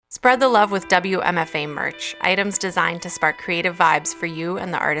Spread the love with WMFA merch, items designed to spark creative vibes for you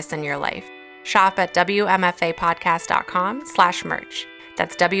and the artists in your life. Shop at WMFApodcast.com/merch.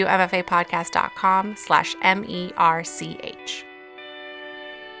 That's WMFApodcast.com/MERCH.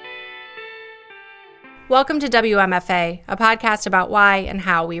 Welcome to WMFA, a podcast about why and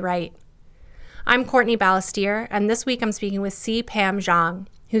how we write. I'm Courtney Balestier, and this week I'm speaking with C. Pam Zhang,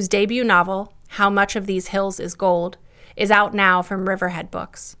 whose debut novel, How Much of These Hills is Gold, is out now from Riverhead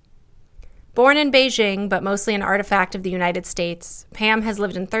Books. Born in Beijing, but mostly an artifact of the United States, Pam has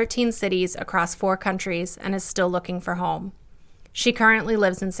lived in 13 cities across 4 countries and is still looking for home. She currently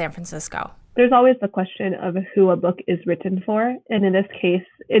lives in San Francisco. There's always the question of who a book is written for, and in this case,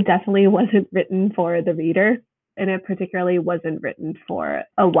 it definitely wasn't written for the reader, and it particularly wasn't written for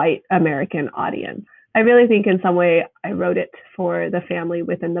a white American audience. I really think in some way I wrote it for the family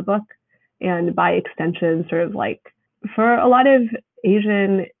within the book, and by extension, sort of like for a lot of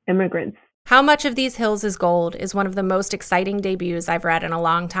Asian immigrants. How Much of These Hills is Gold is one of the most exciting debuts I've read in a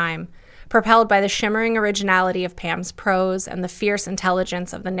long time, propelled by the shimmering originality of Pam's prose and the fierce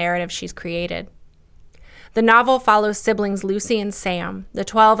intelligence of the narrative she's created. The novel follows siblings Lucy and Sam, the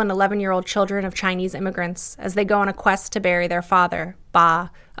 12 and 11-year-old children of Chinese immigrants, as they go on a quest to bury their father, Ba,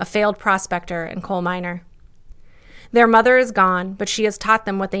 a failed prospector and coal miner. Their mother is gone, but she has taught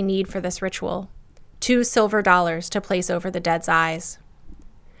them what they need for this ritual: $2 silver to place over the dead's eyes.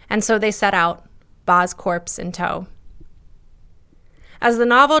 And so they set out, Ba's corpse in tow. As the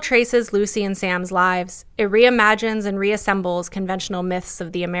novel traces Lucy and Sam's lives, it reimagines and reassembles conventional myths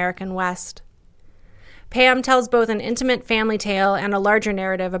of the American West. Pam tells both an intimate family tale and a larger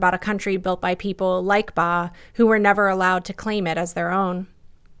narrative about a country built by people like Ba who were never allowed to claim it as their own.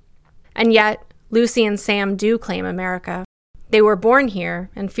 And yet, Lucy and Sam do claim America. They were born here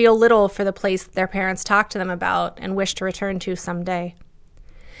and feel little for the place their parents talked to them about and wish to return to someday.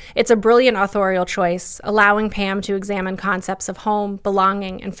 It's a brilliant authorial choice, allowing Pam to examine concepts of home,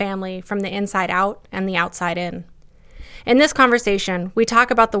 belonging, and family from the inside out and the outside in. In this conversation, we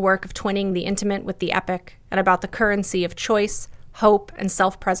talk about the work of twinning the intimate with the epic and about the currency of choice, hope, and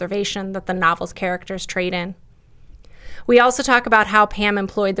self-preservation that the novel's characters trade in. We also talk about how Pam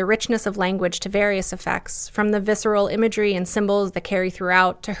employed the richness of language to various effects, from the visceral imagery and symbols that carry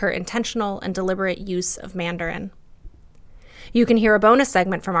throughout to her intentional and deliberate use of Mandarin. You can hear a bonus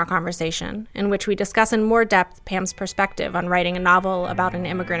segment from our conversation, in which we discuss in more depth Pam's perspective on writing a novel about an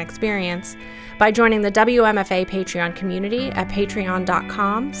immigrant experience, by joining the WMFA Patreon community at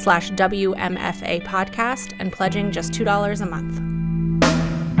patreon.com/WMFA podcast and pledging just $2 a month.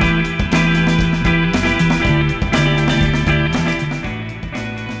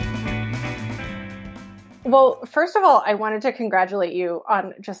 Well, first of all, I wanted to congratulate you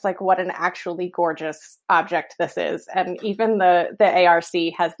on just like what an actually gorgeous object this is. And even the ARC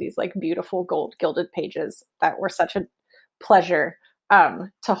has these like beautiful gold gilded pages that were such a pleasure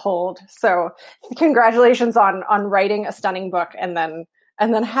to hold. So congratulations on writing a stunning book and then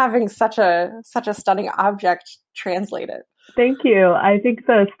having such a stunning object translated. Thank you. I think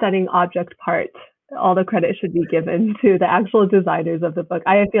the stunning object part, all the credit should be given to the actual designers of the book.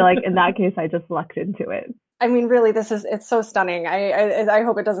 I feel like in that case, I just lucked into it. I mean, really, it's so stunning. I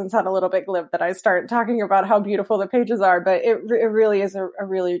hope it doesn't sound a little bit glib that I start talking about how beautiful the pages are, but it really is a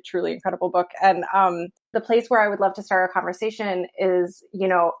really, truly incredible book. And the place where I would love to start our conversation is,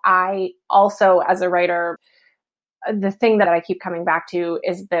 I also, as a writer, the thing that I keep coming back to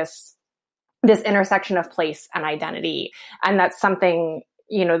is this intersection of place and identity. And that's something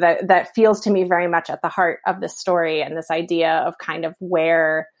that feels to me very much at the heart of this story, and this idea of kind of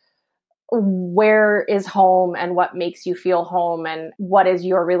where is home and what makes you feel home, and what is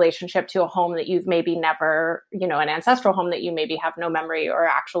your relationship to a home that you've maybe never, an ancestral home that you maybe have no memory or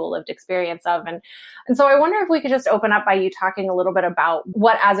actual lived experience of. And so I wonder if we could just open up by you talking a little bit about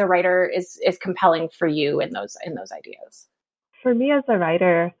what as a writer is compelling for you in those ideas. For me as a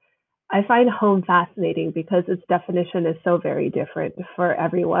writer, I find home fascinating because its definition is so very different for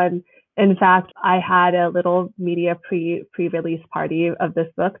everyone. In fact, I had a little media pre-release party of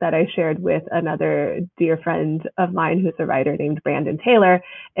this book that I shared with another dear friend of mine who's a writer named Brandon Taylor.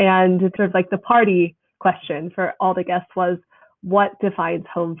 And sort of like the party question for all the guests was, what defines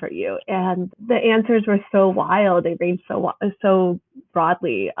home for you? And the answers were so wild. They ranged so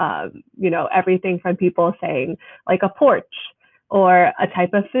broadly. Everything from people saying like a porch or a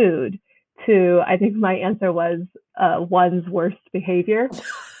type of food to, I think my answer was one's worst behavior.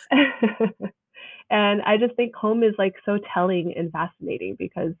 And I just think home is like so telling and fascinating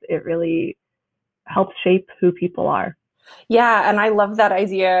because it really helps shape who people are. Yeah, and I love that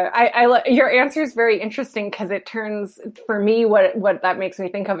idea. Your answer is very interesting because it turns, for me, what that makes me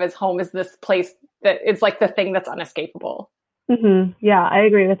think of as home is this place that is like the thing that's unescapable. Yeah, I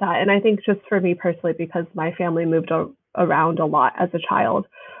agree with that. And I think just for me personally, because my family moved around a lot as a child,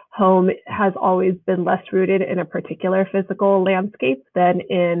 home has always been less rooted in a particular physical landscape than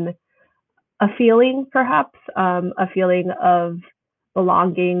in a feeling, perhaps, a feeling of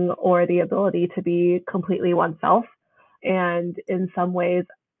belonging or the ability to be completely oneself. And in some ways,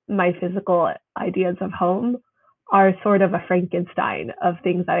 my physical ideas of home are sort of a Frankenstein of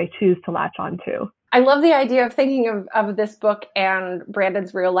things that I choose to latch onto. I love the idea of thinking of this book and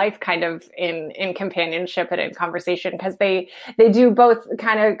Brandon's real life kind of in companionship and in conversation, because they do both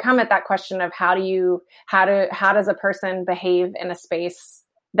kind of come at that question of how does a person behave in a space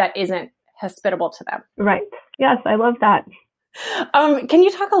that isn't hospitable to them. Right. Yes, I love that. Can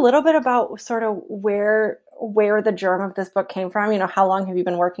you talk a little bit about sort of where the germ of this book came from? How long have you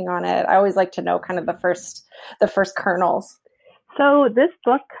been working on it? I always like to know kind of the first kernels. So this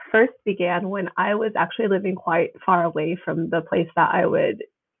book first began when I was actually living quite far away from the place that I would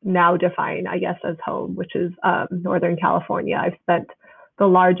now define, I guess, as home, which is Northern California. I've spent the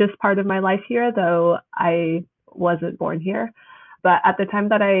largest part of my life here, though I wasn't born here. But at the time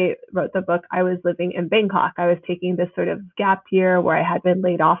that I wrote the book, I was living in Bangkok. I was taking this sort of gap year where I had been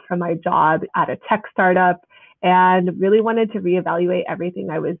laid off from my job at a tech startup and really wanted to reevaluate everything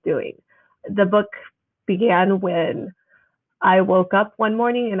I was doing. The book began when I woke up one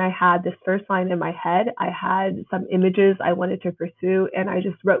morning and I had this first line in my head. I had some images I wanted to pursue and I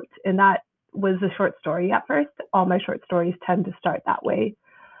just wrote. And that was a short story at first. All my short stories tend to start that way.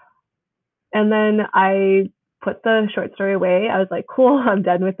 And then I put the short story away. I was like, cool, I'm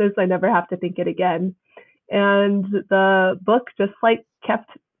done with this. I never have to think it again. And the book just like kept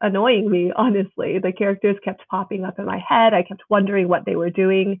annoying me, honestly. The characters kept popping up in my head. I kept wondering what they were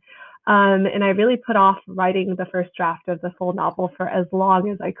doing. And I really put off writing the first draft of the full novel for as long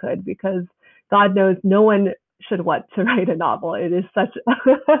as I could, because God knows no one should want to write a novel. It is such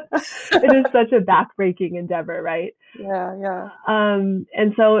a backbreaking endeavor, right? Yeah.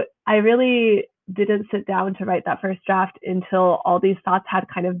 And so I really didn't sit down to write that first draft until all these thoughts had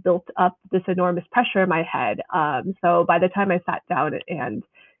kind of built up this enormous pressure in my head. So by the time I sat down and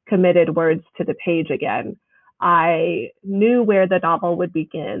committed words to the page again, I knew where the novel would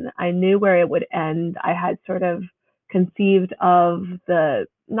begin. I knew where it would end. I had sort of conceived of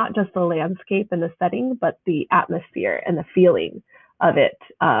not just the landscape and the setting, but the atmosphere and the feeling of it.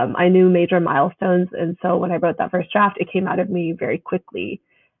 I knew major milestones. And so when I wrote that first draft, it came out of me very quickly.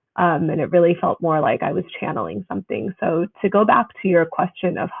 And it really felt more like I was channeling something. So to go back to your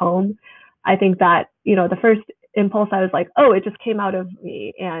question of home, I think that, the first impulse, I was like, oh, it just came out of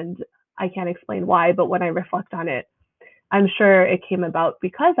me and I can't explain why. But when I reflect on it, I'm sure it came about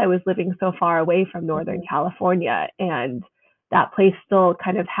because I was living so far away from Northern California, and that place still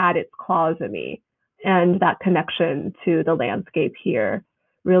kind of had its claws in me. And that connection to the landscape here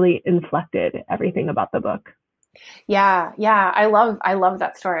really inflected everything about the book. Yeah. I love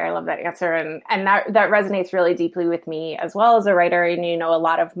that story. I love that answer. And that resonates really deeply with me as well as a writer. And, a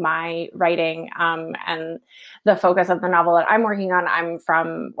lot of my writing, and the focus of the novel that I'm working on, I'm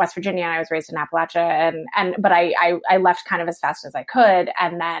from West Virginia and I was raised in Appalachia but I left kind of as fast as I could.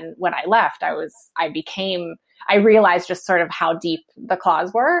 And then when I left, I realized just sort of how deep the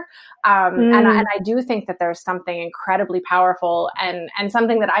claws were. And I do think that there's something incredibly powerful and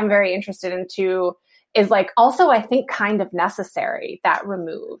something that I'm very interested in too, is like also I think kind of necessary, that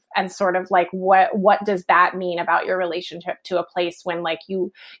remove, and sort of like what does that mean about your relationship to a place when like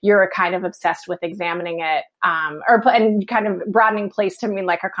you're kind of obsessed with examining it, and kind of broadening place to mean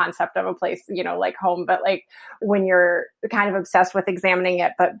like a concept of a place, like home, but like when you're kind of obsessed with examining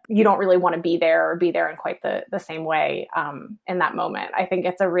it, but you don't really want to be there in quite the same way in that moment. I think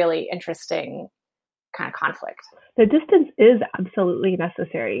it's a really interesting kind of conflict. The distance is absolutely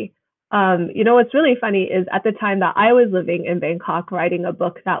necessary. What's really funny is at the time that I was living in Bangkok, writing a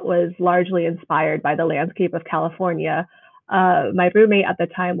book that was largely inspired by the landscape of California, my roommate at the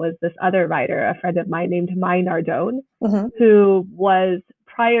time was this other writer, a friend of mine named Mai Nardone, who was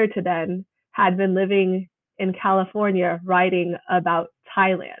prior to then had been living in California writing about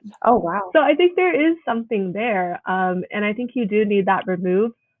Thailand. Oh, wow. So I think there is something there. And I think you do need that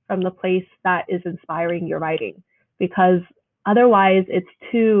remove from the place that is inspiring your writing, because otherwise it's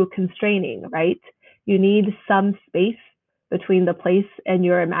too constraining, right? You need some space between the place and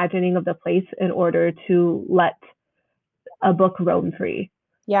your imagining of the place in order to let a book roam free.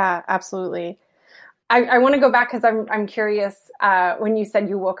 Yeah, absolutely. I want to go back because I'm curious. When you said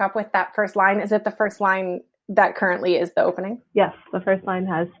you woke up with that first line, is it the first line that currently is the opening? Yes, the first line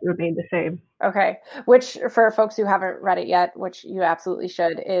has remained the same. Okay. Which, for folks who haven't read it yet, which you absolutely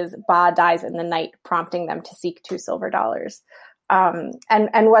should, is Ba dies in the night, prompting them to seek $2 silver.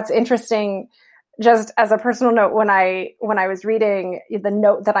 And what's interesting, just as a personal note, when I was reading, the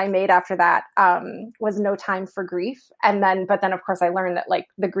note that I made after that was no time for grief. But then of course I learned that like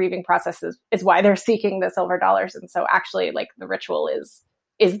the grieving process is why they're seeking the silver dollars. And so actually like the ritual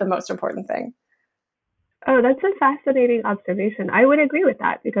is the most important thing. Oh, that's a fascinating observation. I would agree with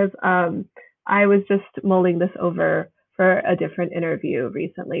that because I was just mulling this over for a different interview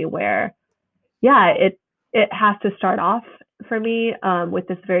recently where, yeah, it has to start off for me with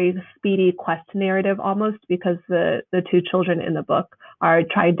this very speedy quest narrative almost because the two children in the book are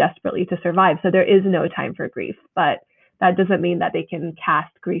trying desperately to survive. So there is no time for grief, but that doesn't mean that they can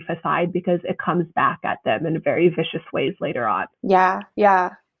cast grief aside because it comes back at them in very vicious ways later on. Yeah,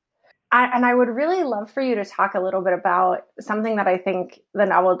 yeah. And I would really love for you to talk a little bit about something that I think the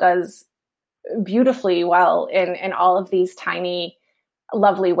novel does beautifully well in all of these tiny,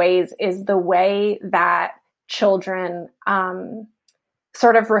 lovely ways is the way that children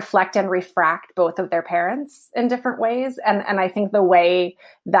sort of reflect and refract both of their parents in different ways. And I think the way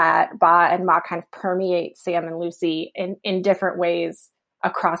that Ba and Ma kind of permeate Sam and Lucy in different ways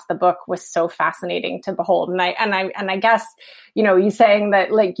across the book was so fascinating to behold. And I guess, you know, you saying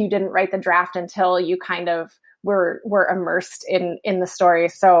that like you didn't write the draft until you kind of were immersed in the story.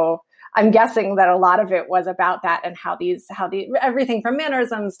 So I'm guessing that a lot of it was about that and how the everything from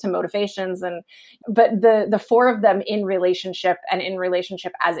mannerisms to motivations but the four of them in relationship and in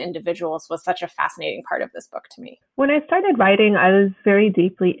relationship as individuals was such a fascinating part of this book to me. When I started writing, I was very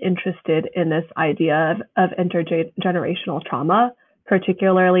deeply interested in this idea of intergenerational trauma,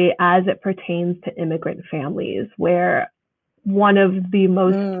 particularly as it pertains to immigrant families, where one of the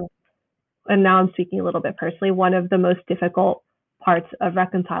most, and now I'm speaking a little bit personally, one of the most difficult parts of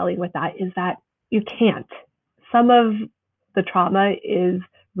reconciling with that is that you can't. Some of the trauma is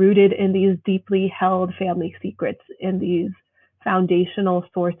rooted in these deeply held family secrets, in these foundational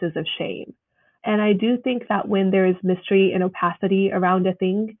sources of shame. And I do think that when there is mystery and opacity around a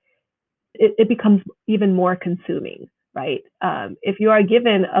thing, it becomes even more consuming, right? If you are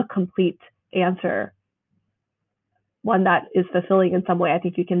given a complete answer, one that is fulfilling in some way, I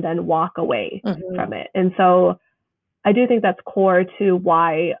think you can then walk away from it. And so I do think that's core to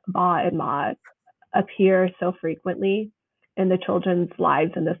why Ba and Ma appear so frequently in the children's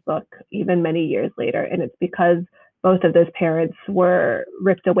lives in this book, even many years later. And it's because both of those parents were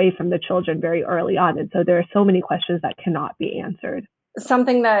ripped away from the children very early on. And so there are so many questions that cannot be answered.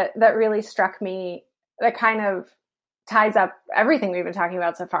 Something that really struck me that kind of ties up everything we've been talking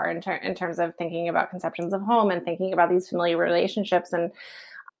about so far in terms of thinking about conceptions of home and thinking about these familiar relationships and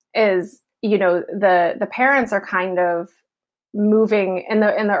is, you know, the parents are kind of moving in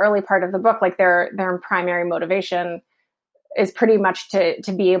the early part of the book, like their primary motivation is pretty much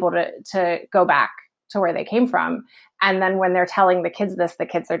to be able to go back to where they came from. And then when they're telling the kids this, the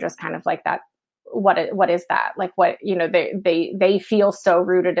kids are just kind of like that. What is that? Like what, you know, they feel so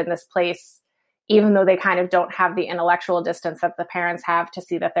rooted in this place, even though they kind of don't have the intellectual distance that the parents have to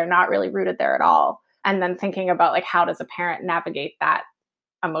see that they're not really rooted there at all. And then thinking about like, how does a parent navigate that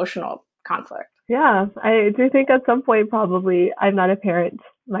emotional conflict? Yeah, I do think at some point, probably, I'm not a parent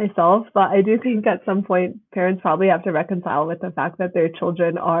myself, but I do think at some point parents probably have to reconcile with the fact that their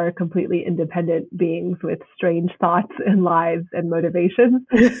children are completely independent beings with strange thoughts and lives and motivations.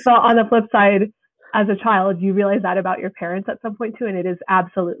 But on the flip side, as a child, you realize that about your parents at some point too, and it is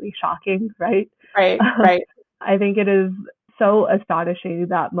absolutely shocking, right? Right. I think it is so astonishing,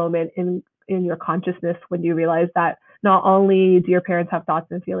 that moment in your consciousness when you realize that not only do your parents have thoughts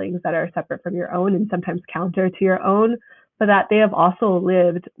and feelings that are separate from your own and sometimes counter to your own, but that they have also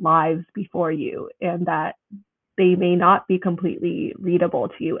lived lives before you and that they may not be completely readable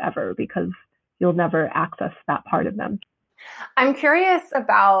to you ever because you'll never access that part of them. I'm curious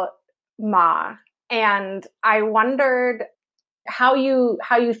about Ma, and I wondered how you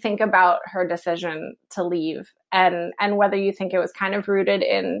think about her decision to leave and whether you think it was kind of rooted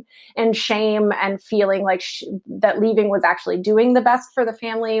in shame and feeling like that leaving was actually doing the best for the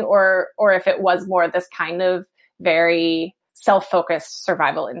family, or if it was more this kind of very self-focused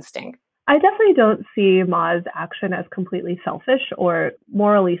survival instinct. I definitely don't see Ma's action as completely selfish or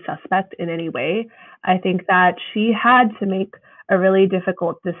morally suspect in any way. I think that she had to make a really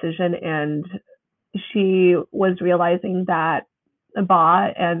difficult decision, and she was realizing that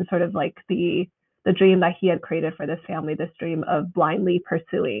Ba and sort of like the dream that he had created for this family, this dream of blindly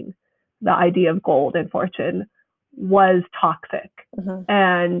pursuing the idea of gold and fortune, was toxic.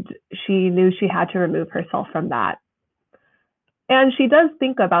 And she knew she had to remove herself from that. And she does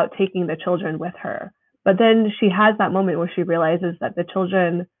think about taking the children with her. But then she has that moment where she realizes that the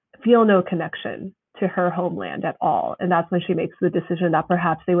children feel no connection to her homeland at all. And that's when she makes the decision that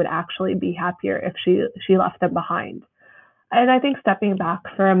perhaps they would actually be happier if she left them behind. And I think stepping back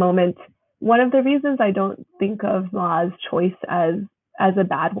for a moment, one of the reasons I don't think of Ma's choice as a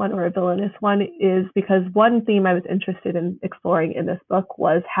bad one or a villainous one is because one theme I was interested in exploring in this book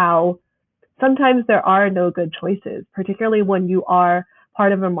was how sometimes there are no good choices, particularly when you are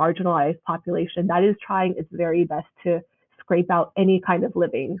part of a marginalized population that is trying its very best to scrape out any kind of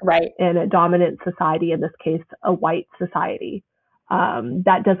living in a dominant society, in this case, a white society,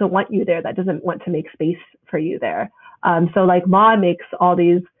 that doesn't want you there, that doesn't want to make space for you there. So like Ma makes all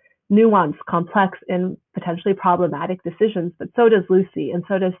these nuanced, complex, and potentially problematic decisions, but so does Lucy, and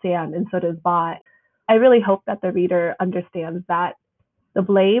so does Sam, and so does Ba. I really hope that the reader understands that the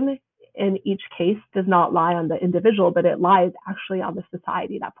blame in each case does not lie on the individual, but it lies actually on the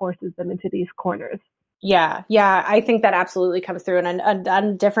society that forces them into these corners. Yeah, I think that absolutely comes through. And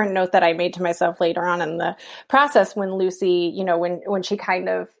a different note that I made to myself later on in the process when Lucy, when she kind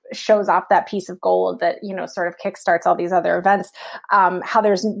of shows off that piece of gold that, sort of kickstarts all these other events, how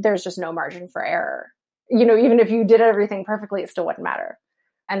there's just no margin for error. Even if you did everything perfectly, it still wouldn't matter.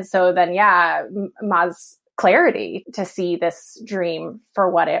 And so then, Ma's clarity to see this dream for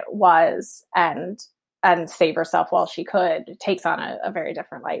what it was and save herself while she could takes on a very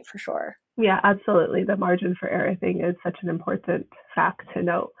different light for sure. Yeah, absolutely. The margin for error thing is such an important fact to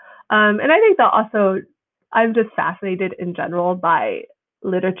note. And I think that also I'm just fascinated in general by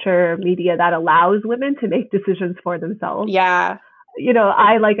literature, media that allows women to make decisions for themselves. Yeah.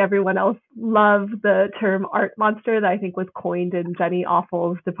 I, like everyone else, love the term art monster that I think was coined in Jenny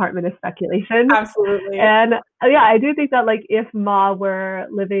Offal's Department of Speculation. Absolutely. And I do think that like if Ma were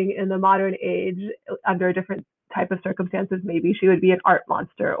living in the modern age under a different type of circumstances, maybe she would be an art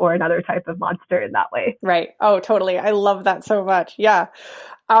monster or another type of monster in that way. Right. Oh, totally. I love that so much. Yeah.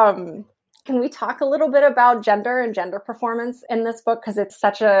 Can we talk a little bit about gender and gender performance in this book? Because it's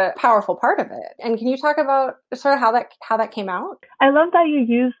such a powerful part of it. And can you talk about sort of how that came out? I love that you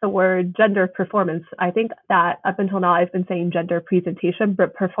use the word gender performance. I think that up until now I've been saying gender presentation,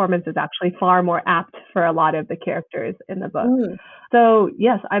 but performance is actually far more apt for a lot of the characters in the book. So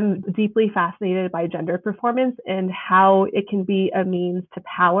yes, I'm deeply fascinated by gender performance and how it can be a means to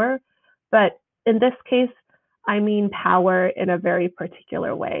power. But in this case, I mean power in a very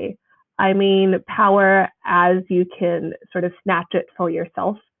particular way. I mean power as you can sort of snatch it for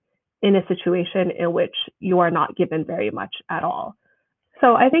yourself in a situation in which you are not given very much at all.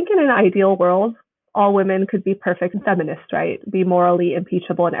 So I think in an ideal world, all women could be perfect feminists, right? Be morally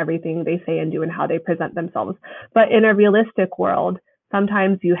impeachable in everything they say and do and how they present themselves. But in a realistic world,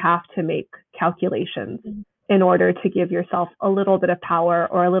 sometimes you have to make calculations in order to give yourself a little bit of power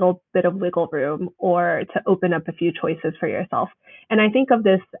or a little bit of wiggle room or to open up a few choices for yourself. And I think of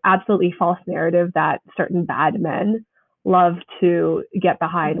this absolutely false narrative that certain bad men love to get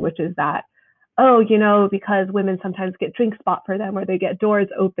behind, which is that, because women sometimes get drinks bought for them or they get doors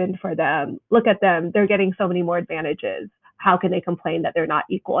opened for them. Look at them. They're getting so many more advantages. How can they complain that they're not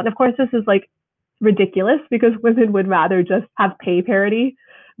equal? And of course, this is like ridiculous because women would rather just have pay parity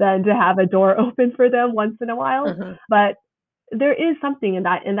than to have a door open for them once in a while. But there is something in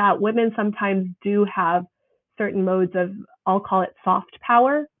that women sometimes do have certain modes of, I'll call it soft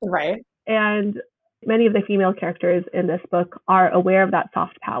power. Right. And many of the female characters in this book are aware of that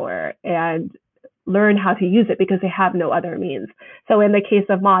soft power and learn how to use it because they have no other means. So in the case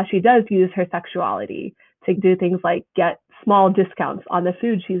of Ma, she does use her sexuality to do things like get small discounts on the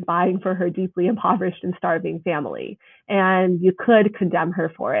food she's buying for her deeply impoverished and starving family. And you could condemn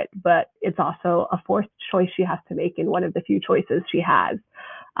her for it, but it's also a forced choice she has to make in one of the few choices she has.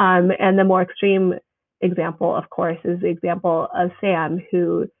 And the more extreme example, of course, is the example of Sam,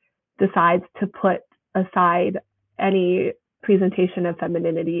 who decides to put aside any presentation of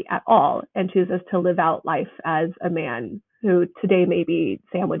femininity at all and chooses to live out life as a man who today maybe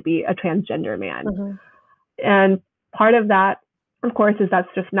Sam would be a transgender man. And part of that, of course, is that's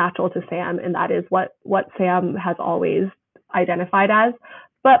just natural to Sam, and that is what Sam has always identified as.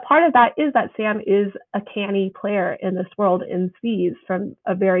 But part of that is that Sam is a canny player in this world and sees from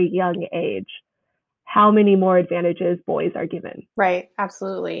a very young age how many more advantages boys are given. Right,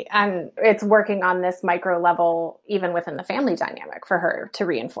 absolutely. And it's working on this micro level, even within the family dynamic, for her to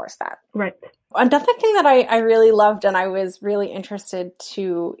reinforce that. Right. Another thing that I really loved, and I was really interested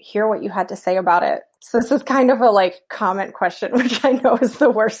to hear what you had to say about it, So this is kind of a like comment question, which I know is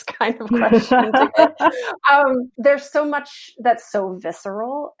the worst kind of question to get. There's so much that's so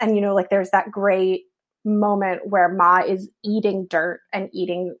visceral, and like there's that great moment where Ma is eating dirt and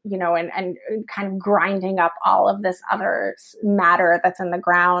eating, and kind of grinding up all of this other matter that's in the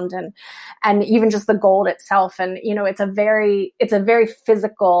ground, and even just the gold itself. And it's a very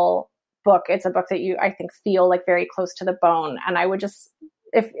physical book. It's a book that I think feel like very close to the bone. And I would just,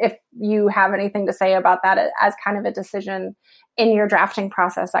 if you have anything to say about that as kind of a decision in your drafting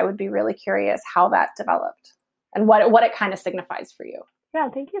process, I would be really curious how that developed and what it kind of signifies for you. Yeah,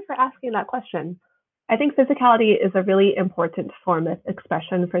 thank you for asking that question. I think physicality is a really important form of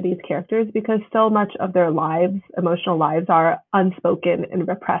expression for these characters because so much of their lives, emotional lives, are unspoken and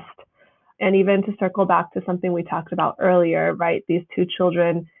repressed. And even to circle back to something we talked about earlier, right? These two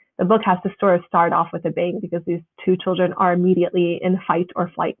children, the book has to sort of start off with a bang because these two children are immediately in fight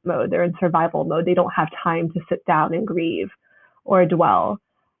or flight mode. They're in survival mode. They don't have time to sit down and grieve or dwell.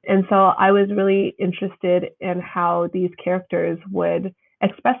 And so I was really interested in how these characters would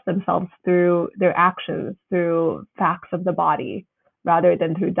express themselves through their actions, through facts of the body, rather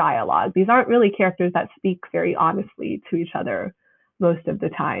than through dialogue. These aren't really characters that speak very honestly to each other most of the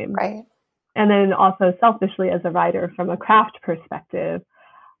time. Right. And then also selfishly as a writer from a craft perspective,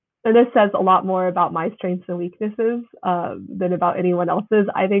 and this says a lot more about my strengths and weaknesses than about anyone else's.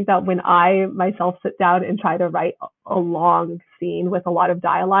 I think that when I myself sit down and try to write a long scene with a lot of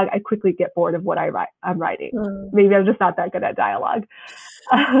dialogue, I quickly get bored of what I'm writing. Maybe I'm just not that good at dialogue.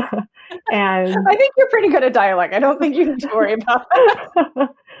 And I think you're pretty good at dialogue. I don't think you need to worry about that.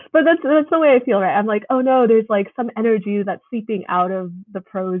 But that's the way I feel, right? I'm like, oh no, there's like some energy that's seeping out of the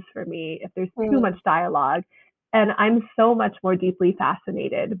prose for me if there's too much dialogue. And I'm so much more deeply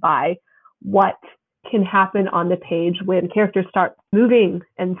fascinated by what can happen on the page when characters start moving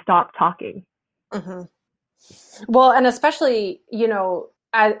and stop talking. Mm-hmm. Well, and especially,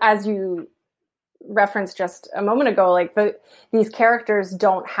 as you referenced just a moment ago, like these characters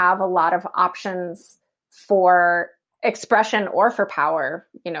don't have a lot of options for expression or for power,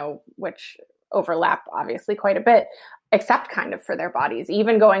 which overlap obviously quite a bit, except kind of for their bodies,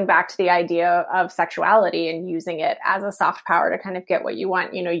 even going back to the idea of sexuality and using it as a soft power to kind of get what you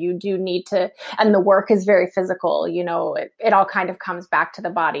want. You do need to, and the work is very physical, it all kind of comes back to the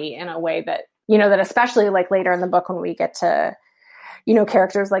body in a way that, that especially like later in the book, when we get to,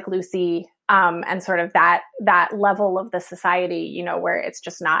 characters like Lucy, and sort of that level of the society, where it's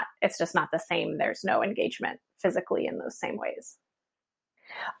just not the same. There's no engagement physically in those same ways.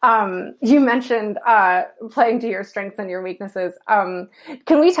 You mentioned playing to your strengths and your weaknesses. Can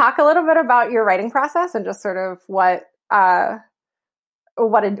we talk a little bit about your writing process and just sort of what a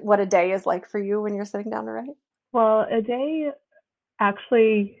day is like for you when you're sitting down to write? Well, a day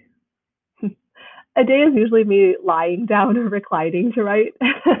is usually me lying down or reclining to write.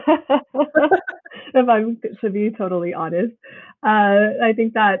 If I'm to be totally honest, I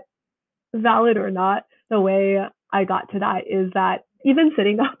think that, valid or not, the way I got to that is that even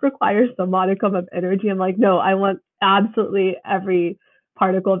sitting up requires some modicum of energy. I'm like, no, I want absolutely every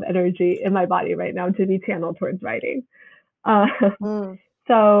particle of energy in my body right now to be channeled towards writing.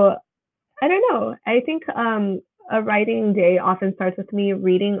 So I don't know. I think a writing day often starts with me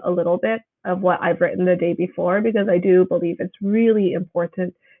reading a little bit of what I've written the day before, because I do believe it's really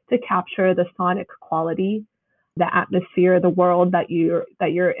important to capture the sonic quality, the atmosphere, the world that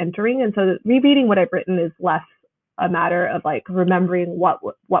you're entering. And so rereading what I've written is less a matter of like remembering what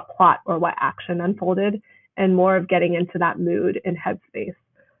plot or what action unfolded, and more of getting into that mood and headspace.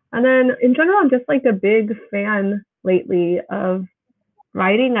 And then in general, I'm just like a big fan lately of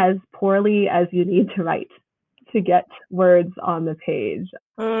writing as poorly as you need to write to get words on the page.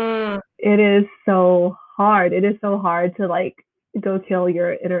 It is so hard. It is so hard to like go kill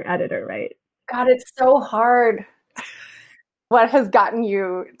your inner editor, right? God, it's so hard. What has gotten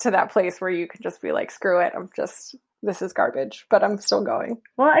you to that place where you can just be like, screw it, this is garbage, but I'm still going?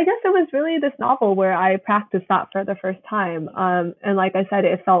 Well, I guess it was really this novel where I practiced that for the first time. And like I said,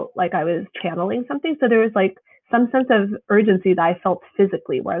 it felt like I was channeling something. So there was like some sense of urgency that I felt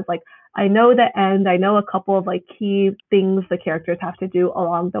physically, where I was like, I know the end. I know a couple of like key things the characters have to do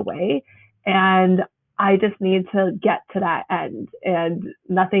along the way. And I just need to get to that end, and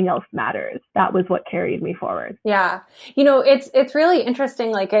nothing else matters. That was what carried me forward. Yeah. It's really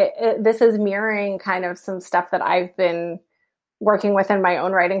interesting. Like this is mirroring kind of some stuff that I've been working with in my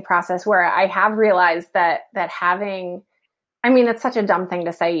own writing process, where I have realized that having I mean, it's such a dumb thing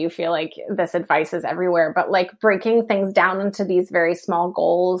to say. You feel like this advice is everywhere, but like breaking things down into these very small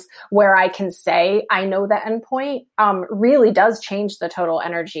goals where I can say, I know the endpoint, really does change the total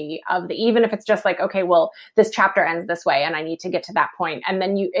energy of even if it's just like, okay, well, this chapter ends this way and I need to get to that point. And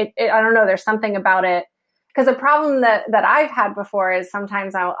then I don't know, there's something about it. Because a problem that I've had before is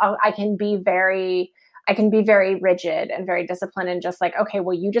sometimes I can be very rigid and very disciplined and just like, okay,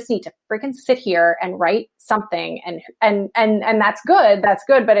 well, you just need to freaking sit here and write something. And that's good. That's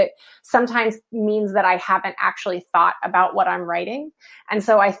good. But it sometimes means that I haven't actually thought about what I'm writing. And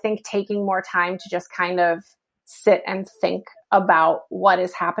so I think taking more time to just kind of sit and think about what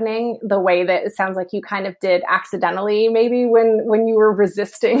is happening the way that it sounds like you kind of did accidentally, maybe when you were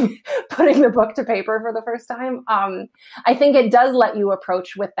resisting putting the book to paper for the first time. I think it does let you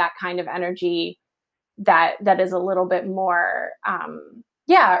approach with that kind of energy that is a little bit more,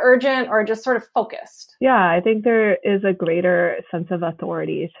 urgent or just sort of focused. Yeah, I think there is a greater sense of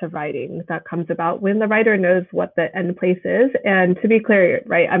authority to writing that comes about when the writer knows what the end place is. And to be clear,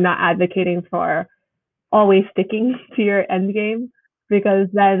 right, I'm not advocating for always sticking to your end game, because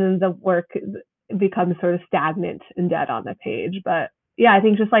then the work becomes sort of stagnant and dead on the page. But yeah, I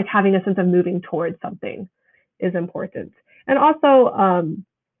think just like having a sense of moving towards something is important. And also,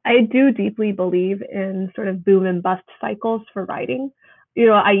 I do deeply believe in sort of boom and bust cycles for writing. You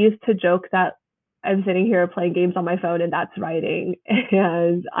know, I used to joke that I'm sitting here playing games on my phone and that's writing,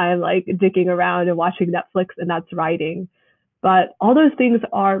 and I'm like dicking around and watching Netflix and that's writing. But all those things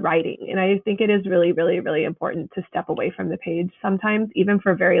are writing. And I think it is really, really, really important to step away from the page sometimes, even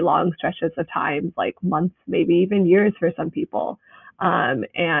for very long stretches of time, like months, maybe even years for some people,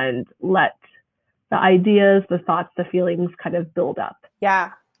 and let the ideas, the thoughts, the feelings kind of build up.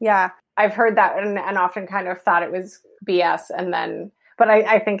 Yeah. Yeah. I've heard that and often kind of thought it was BS. And then, but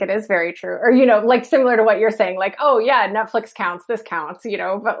I think it is very true. Or, you know, like similar to what you're saying, like, oh yeah, Netflix counts, this counts, you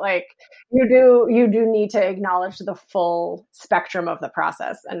know, but like you do need to acknowledge the full spectrum of the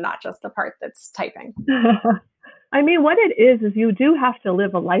process and not just the part that's typing. I mean, what it is you do have to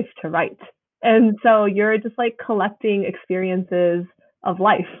live a life to write. And so you're just like collecting experiences of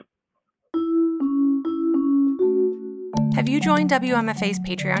life. Have you joined WMFA's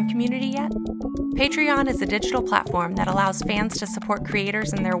Patreon community yet? Patreon is a digital platform that allows fans to support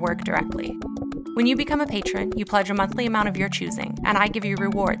creators and their work directly. When you become a patron, you pledge a monthly amount of your choosing, and I give you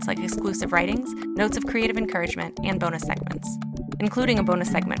rewards like exclusive writings, notes of creative encouragement, and bonus segments, including a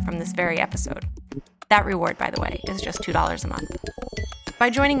bonus segment from this very episode. That reward, by the way, is just $2 a month. By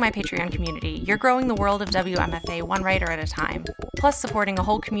joining my Patreon community, you're growing the world of WMFA one writer at a time, plus supporting a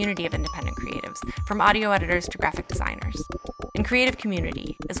whole community of independent creatives, from audio editors to graphic designers. And creative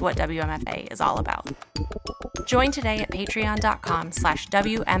community is what WMFA is all about. Join today at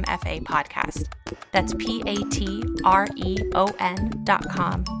patreon.com/WMFA podcast. That's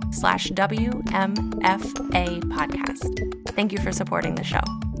patreon.com/WMFA podcast. Thank you for supporting the show.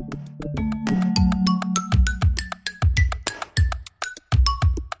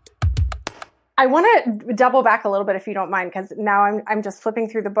 I want to double back a little bit, if you don't mind, because now I'm just flipping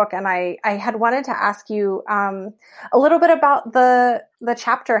through the book, and I had wanted to ask you a little bit about the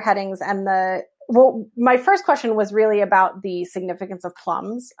chapter headings and my first question was really about the significance of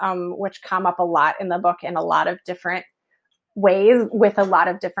plums, which come up a lot in the book in a lot of different ways with a lot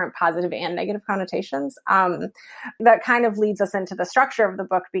of different positive and negative connotations. That kind of leads us into the structure of the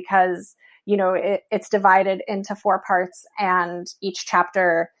book because, you know, it's divided into 4 parts, and each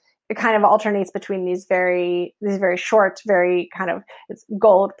chapter it kind of alternates between these very short, very kind of it's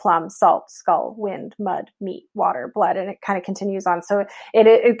gold, plum, salt, skull, wind, mud, meat, water, blood, and it kind of continues on. So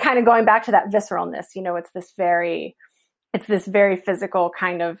it kind of going back to that visceralness, you know, it's this very physical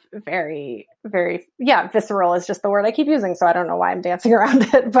kind of very, very, visceral is just the word I keep using. So I don't know why I'm dancing around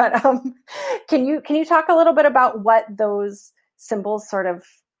it, but can you talk a little bit about what those symbols sort of,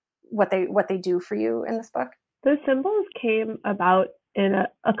 what they do for you in this book? The symbols came about in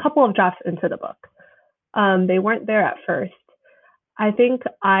a couple of drafts into the book. They weren't there at first. I think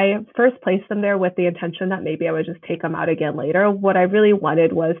I first placed them there with the intention that maybe I would just take them out again later. What I really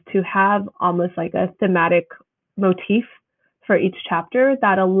wanted was to have almost like a thematic motif for each chapter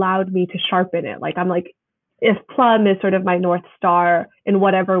that allowed me to sharpen it. Like I'm like, if plum is sort of my North Star in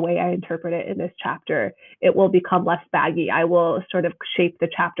whatever way I interpret it in this chapter, it will become less baggy. I will sort of shape the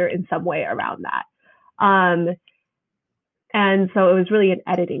chapter in some way around that. And so it was really an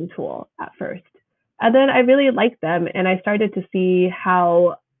editing tool at first. And then I really liked them, and I started to see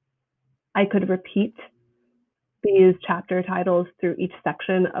how I could repeat these chapter titles through each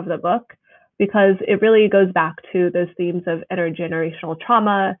section of the book, because it really goes back to those themes of intergenerational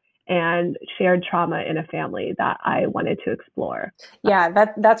trauma and shared trauma in a family that I wanted to explore. Yeah,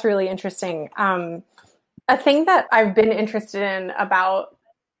 that's really interesting. A thing that I've been interested in about,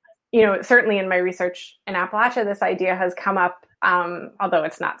 certainly in my research in Appalachia, this idea has come up, although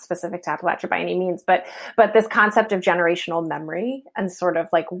it's not specific to Appalachia by any means, but this concept of generational memory and sort of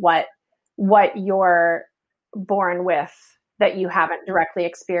like what you're born with that you haven't directly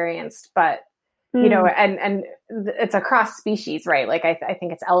experienced, but and it's across species, right? Like I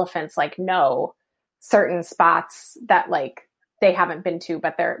think it's elephants like know certain spots that like they haven't been to,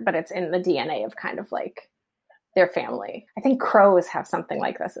 but it's in the DNA of kind of like their family. I think crows have something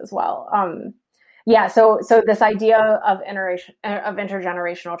like this as well. So this idea of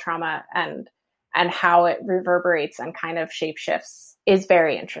intergenerational trauma and how it reverberates and kind of shapeshifts is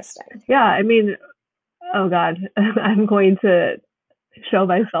very interesting. Yeah, I mean, oh God, I'm going to show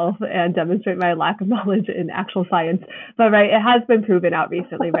myself and demonstrate my lack of knowledge in actual science. But right, it has been proven out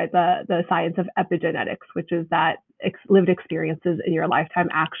recently, right? The science of epigenetics, which is that lived experiences in your lifetime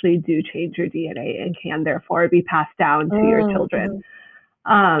actually do change your DNA and can therefore be passed down to your children.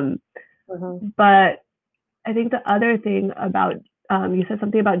 But I think the other thing about, you said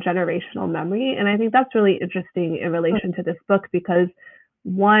something about generational memory, and I think that's really interesting in relation to this book, because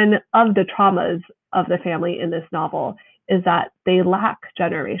one of the traumas of the family in this novel is that they lack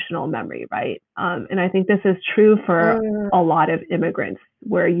generational memory, right? And I think this is true for a lot of immigrants,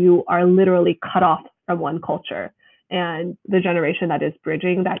 where you are literally cut off from one culture. And the generation that is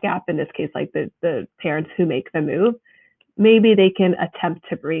bridging that gap, in this case, like the parents who make the move, maybe they can attempt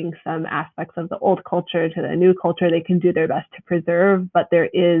to bring some aspects of the old culture to the new culture. They can do their best to preserve, but there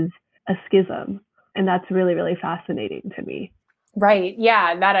is a schism. And that's really, really fascinating to me. Right.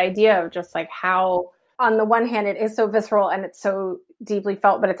 Yeah. That idea of just like how, on the one hand, it is so visceral and it's so deeply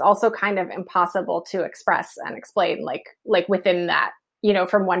felt, but it's also kind of impossible to express and explain like within that,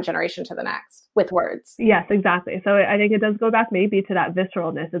 from one generation to the next with words. Yes, exactly. So I think it does go back maybe to that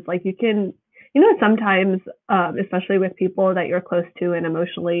visceralness. It's like you can, sometimes, especially with people that you're close to and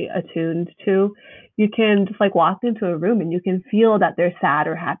emotionally attuned to, you can just like walk into a room and you can feel that they're sad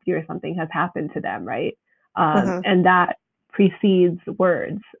or happy or something has happened to them, right? And that precedes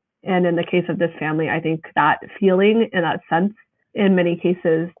words. And in the case of this family, I think that feeling and that sense in many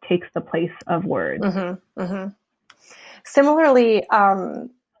cases takes the place of words. Similarly,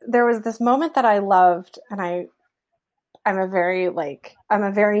 there was this moment that I loved, and I'm a very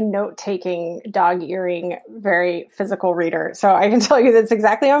note-taking, dog-earing, very physical reader. So I can tell you that's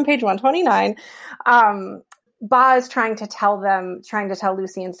exactly on page 129. Ba is trying to tell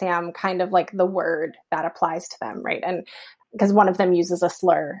Lucy and Sam kind of like the word that applies to them, right? And because one of them uses a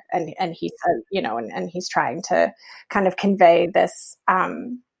slur, and he says, and he's trying to kind of convey this,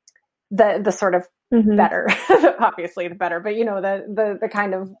 the sort of better, obviously the better, but the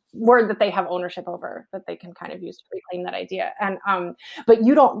kind of word that they have ownership over, that they can kind of use to reclaim that idea. And but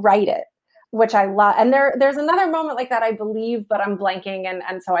you don't write it, which I love. And there's another moment like that, I believe, but I'm blanking,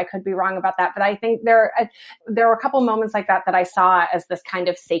 and so I could be wrong about that. But I think there were a couple moments like that I saw as this kind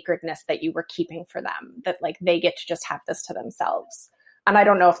of sacredness that you were keeping for them, that like they get to just have this to themselves. And I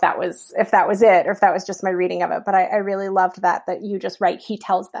don't know if that was it, or if that was just my reading of it, but I really loved that you just write, he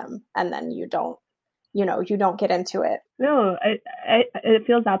tells them, and then you don't get into it. No, it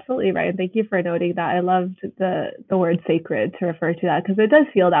feels absolutely right. And thank you for noting that. I loved the word sacred to refer to that, because it does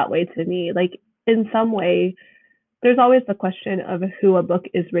feel that way to me. Like in some way, there's always the question of who a book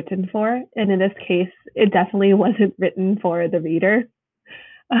is written for. And in this case, it definitely wasn't written for the reader.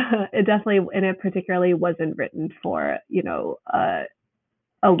 It particularly wasn't written for,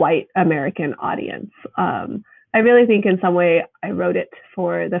 a white American audience. I really think in some way I wrote it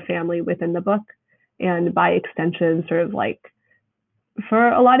for the family within the book, and by extension, sort of like for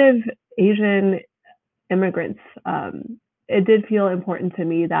a lot of Asian immigrants, it did feel important to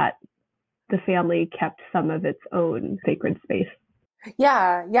me that the family kept some of its own sacred space.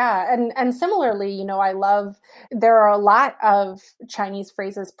 Yeah. And similarly, I love, there are a lot of Chinese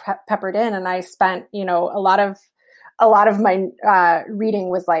phrases peppered in, and I spent, a lot of my reading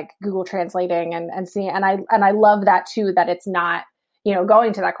was like Google translating and seeing, and I love that too, that it's not,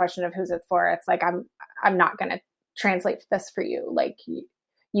 going to that question of who's it for. It's like, I'm not going to translate this for you. Like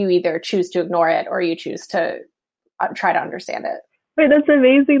you either choose to ignore it or you choose to try to understand it. Wait, that's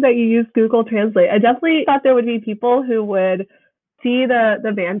amazing that you use Google Translate. I definitely thought there would be people who would see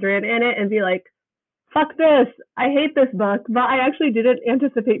the Mandarin in it and be like, fuck this, I hate this book. But I actually didn't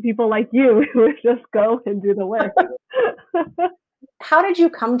anticipate people like you who would just go and do the work. How did you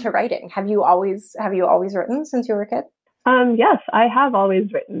come to writing? Have you always written since you were a kid? Yes, I have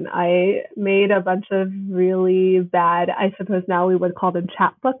always written. I made a bunch of really bad, I suppose now we would call them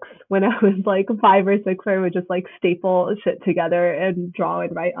chapbooks when I was like 5 or 6, where I would just like staple shit together and draw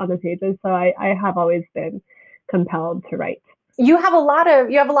and write on the pages. So I have always been compelled to write. You have a lot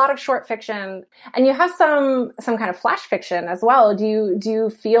of short fiction, and you have some kind of flash fiction as well. Do you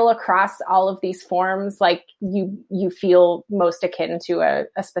feel across all of these forms like you feel most akin to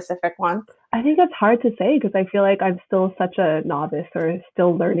a specific one? I think it's hard to say because I feel like I'm still such a novice or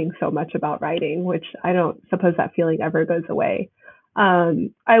still learning so much about writing, which I don't suppose that feeling ever goes away.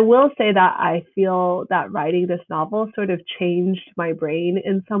 I will say that I feel that writing this novel sort of changed my brain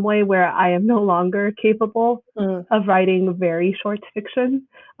in some way where I am no longer capable Mm. of writing very short fiction.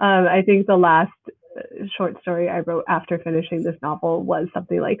 I think the last short story I wrote after finishing this novel was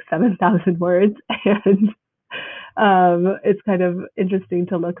something like 7,000 words. And it's kind of interesting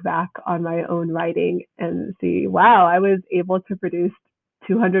to look back on my own writing and see, wow, I was able to produce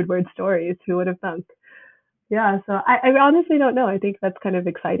 200 word stories. Who would have thunk? Yeah, so I honestly don't know. I think that's kind of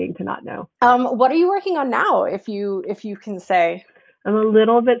exciting to not know. What are you working on now, if you can say? I'm a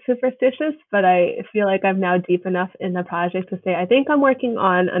little bit superstitious, but I feel like I'm now deep enough in the project to say I think I'm working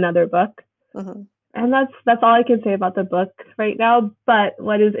on another book. Mm-hmm. And that's all I can say about the book right now. But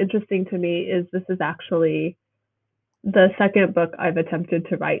what is interesting to me is this is actually the second book I've attempted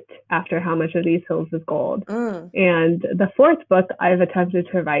to write after How Much of These Hills is Gold. Mm. And the fourth book I've attempted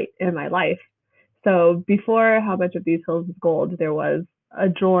to write in my life. So before How Much of These Hills is Gold, there was a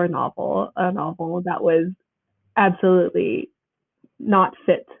drawer novel, a novel that was absolutely not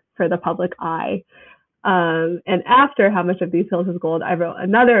fit for the public eye. And after How Much of These Hills is Gold, I wrote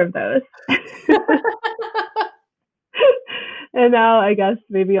another of those. And now I guess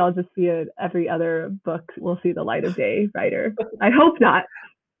maybe I'll just be every other book will see the light of day writer. I hope not.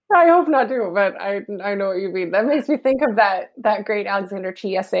 I hope not too, but I know what you mean. That makes me think of that great Alexander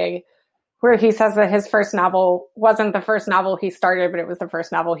Chee essay where he says that his first novel wasn't the first novel he started, but it was the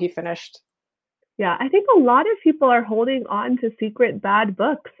first novel he finished. Yeah, I think a lot of people are holding on to secret bad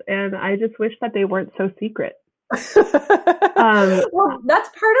books, and I just wish that they weren't so secret. Well, that's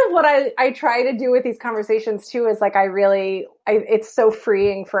part of what I try to do with these conversations too, is like it's so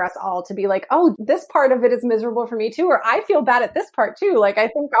freeing for us all to be like, oh, this part of it is miserable for me too, or I feel bad at this part too. Like I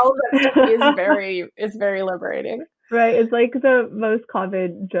think all of that stuff is very liberating. Right. It's like the most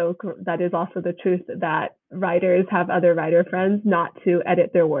common joke that is also the truth that writers have other writer friends not to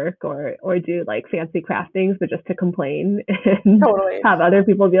edit their work or do like fancy craft things, but just to complain and Totally. have other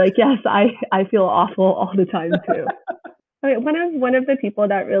people be like, yes, I feel awful all the time too. One of the people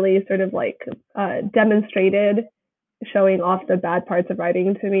that really sort of like demonstrated showing off the bad parts of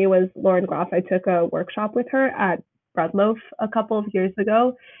writing to me was Lauren Groff. I took a workshop with her at Breadloaf a couple of years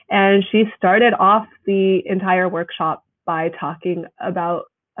ago, and she started off the entire workshop by talking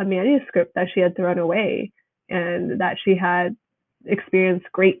about a manuscript that she had thrown away and that she had experienced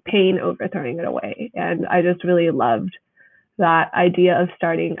great pain over throwing it away. And I just really loved that idea of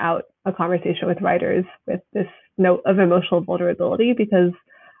starting out a conversation with writers with this note of emotional vulnerability because,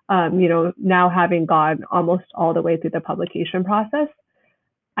 now having gone almost all the way through the publication process,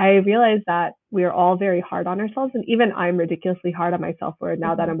 I realized that we are all very hard on ourselves. And even I'm ridiculously hard on myself where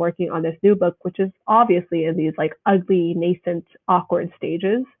now that I'm working on this new book, which is obviously in these like ugly, nascent, awkward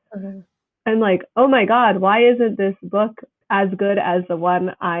stages. Mm-hmm. I'm like, oh my God, why isn't this book as good as the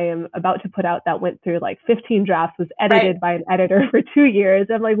one I am about to put out that went through like 15 drafts, was edited by an editor for 2 years?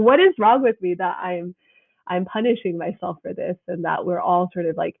 I'm like, what is wrong with me that I'm punishing myself for this, and that we're all sort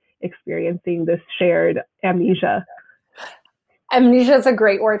of like experiencing this shared amnesia. Amnesia is a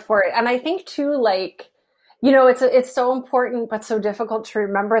great word for it. And I think too, like, it's so important, but so difficult to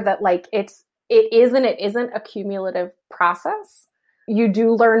remember that like it is and it isn't a cumulative process. You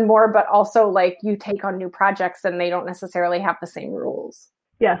do learn more, but also like you take on new projects and they don't necessarily have the same rules.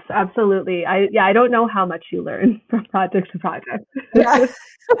 Yes, absolutely. I don't know how much you learn from project to project. Yeah.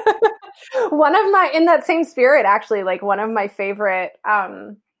 In that same spirit, actually, like one of my favorite,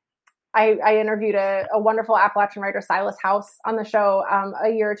 I interviewed a wonderful Appalachian writer, Silas House, on the show a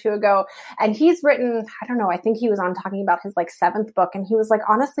year or two ago. And he's written, I don't know, I think he was on talking about his like 7th book. And he was like,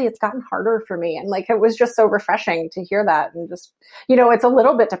 honestly, it's gotten harder for me. And like, it was just so refreshing to hear that. And just, it's a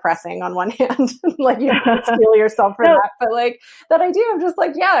little bit depressing on one hand, like you have to steel yourself for that. But like that idea of just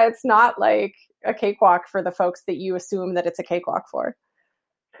like, yeah, it's not like a cakewalk for the folks that you assume that it's a cakewalk for.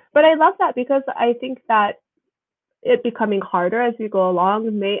 But I love that because I think that it becoming harder as you go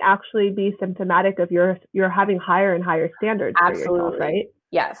along may actually be symptomatic of you're having higher and higher standards for yourself, right?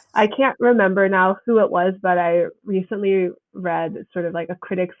 Yes. I can't remember now who it was, but I recently read sort of like a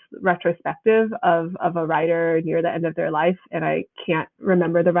critic's retrospective of a writer near the end of their life. And I can't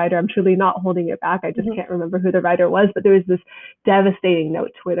remember the writer. I'm truly not holding it back. I just can't remember who the writer was. But there was this devastating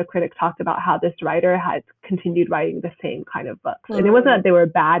note where the critic talked about how this writer had continued writing the same kind of books. And it wasn't that they were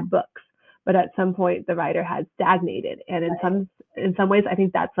bad books, but at some point the writer had stagnated. And in some ways, I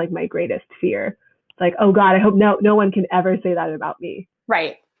think that's like my greatest fear. It's like, oh God, I hope no one can ever say that about me.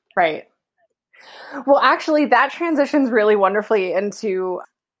 Right. Well, actually, that transitions really wonderfully into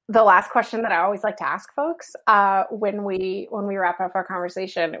the last question that I always like to ask folks when we wrap up our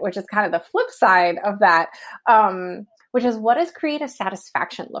conversation, which is kind of the flip side of that, which is, what does creative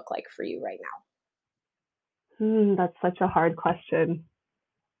satisfaction look like for you right now? That's such a hard question.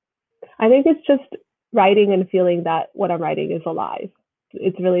 I think it's just writing and feeling that what I'm writing is alive.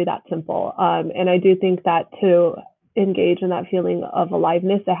 It's really that simple. And I do think that to engage in that feeling of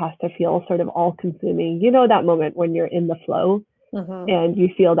aliveness, it has to feel sort of all consuming. You know, that moment when you're in the flow and you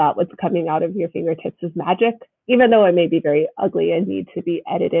feel that what's coming out of your fingertips is magic, even though it may be very ugly and need to be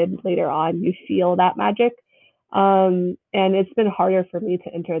edited later on, you feel that magic. And it's been harder for me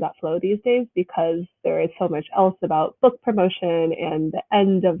to enter that flow these days because there is so much else about book promotion and the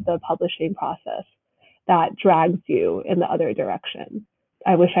end of the publishing process that drags you in the other direction.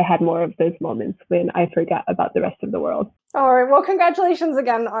 I wish I had more of those moments when I forget about the rest of the world. All right. Well, congratulations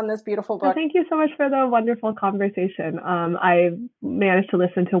again on this beautiful book. Well, thank you so much for the wonderful conversation. I managed to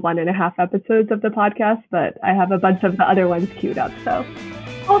listen to 1.5 episodes of the podcast, but I have a bunch of the other ones queued up. So,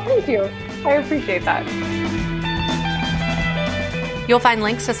 thank you. I appreciate that. You'll find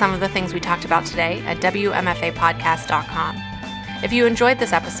links to some of the things we talked about today at WMFApodcast.com. If you enjoyed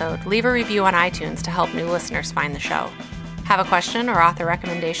this episode, leave a review on iTunes to help new listeners find the show. Have a question or author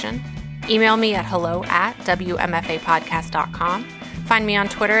recommendation? Email me at hello@WMFApodcast.com. Find me on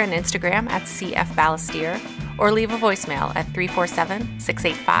Twitter and Instagram at CFBallestier, or leave a voicemail at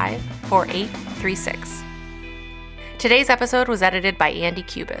 347-685-4836. Today's episode was edited by Andy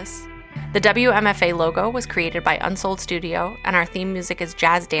Cubis. The WMFA logo was created by Unsold Studio, and our theme music is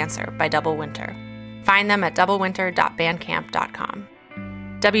Jazz Dancer by Double Winter. Find them at doublewinter.bandcamp.com.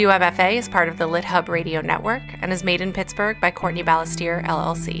 WMFA is part of the LitHub Radio Network and is made in Pittsburgh by Courtney Ballestier,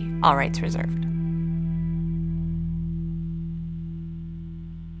 LLC. All rights reserved.